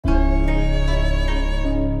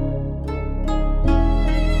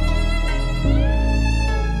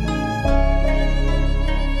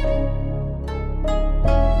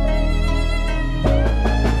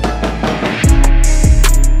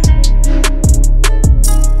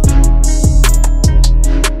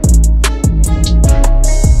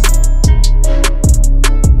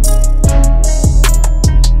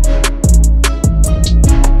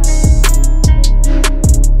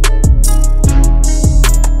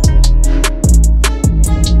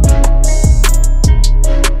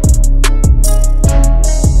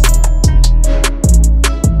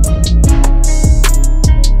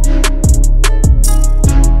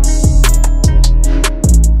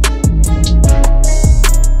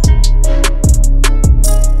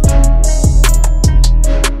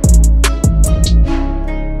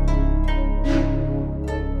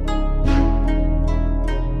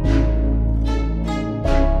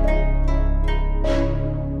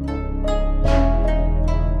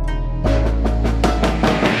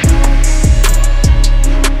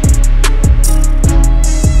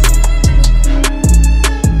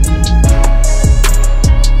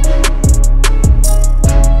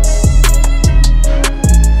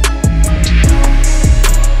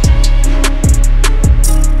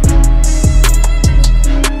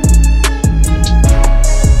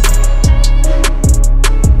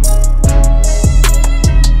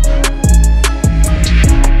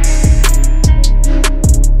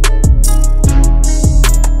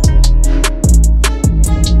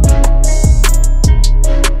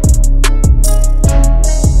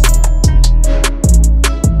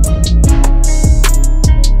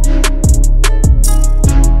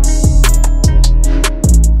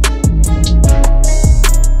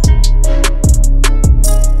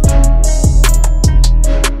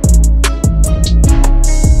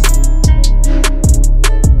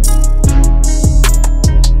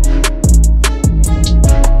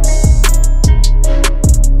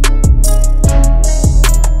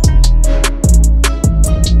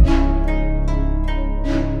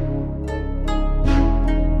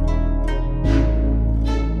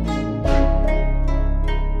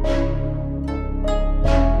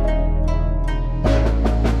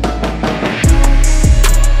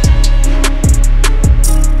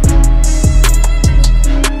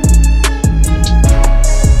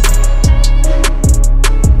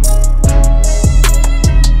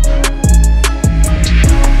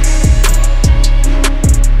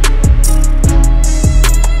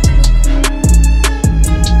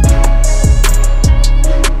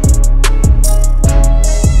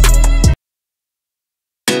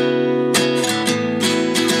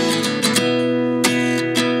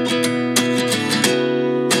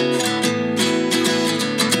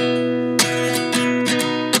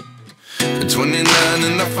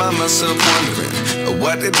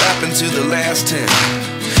happened to the last 10?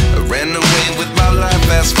 I ran away with my life,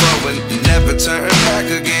 fast forward, never turn back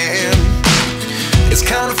again. It's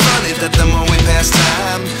kind of funny that the more we pass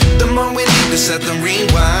time, the more we need to set the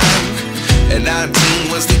rewind. And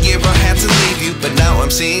 19 was the year I had to leave you, but now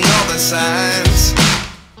I'm seeing all the signs.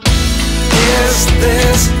 Is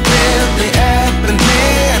this really happening?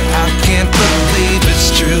 I can't believe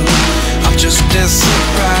it's true. I'm just as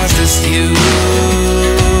surprised as you.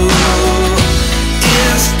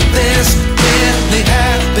 Is this really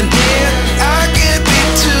happening? I can't be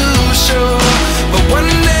too sure, but one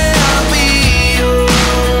day I'll be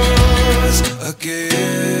yours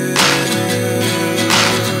again.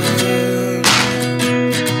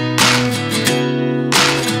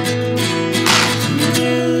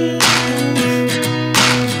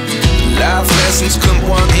 Life lessons come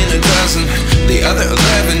one in a dozen. The other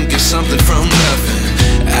 11 get something from nothing.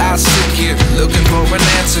 I sit here looking for an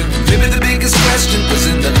answer. Maybe the biggest question was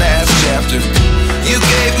in the last chapter. You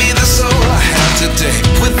gave me the soul I have today.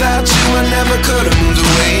 Without you I never could have moved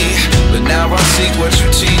away. But now I see what you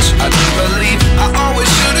teach. I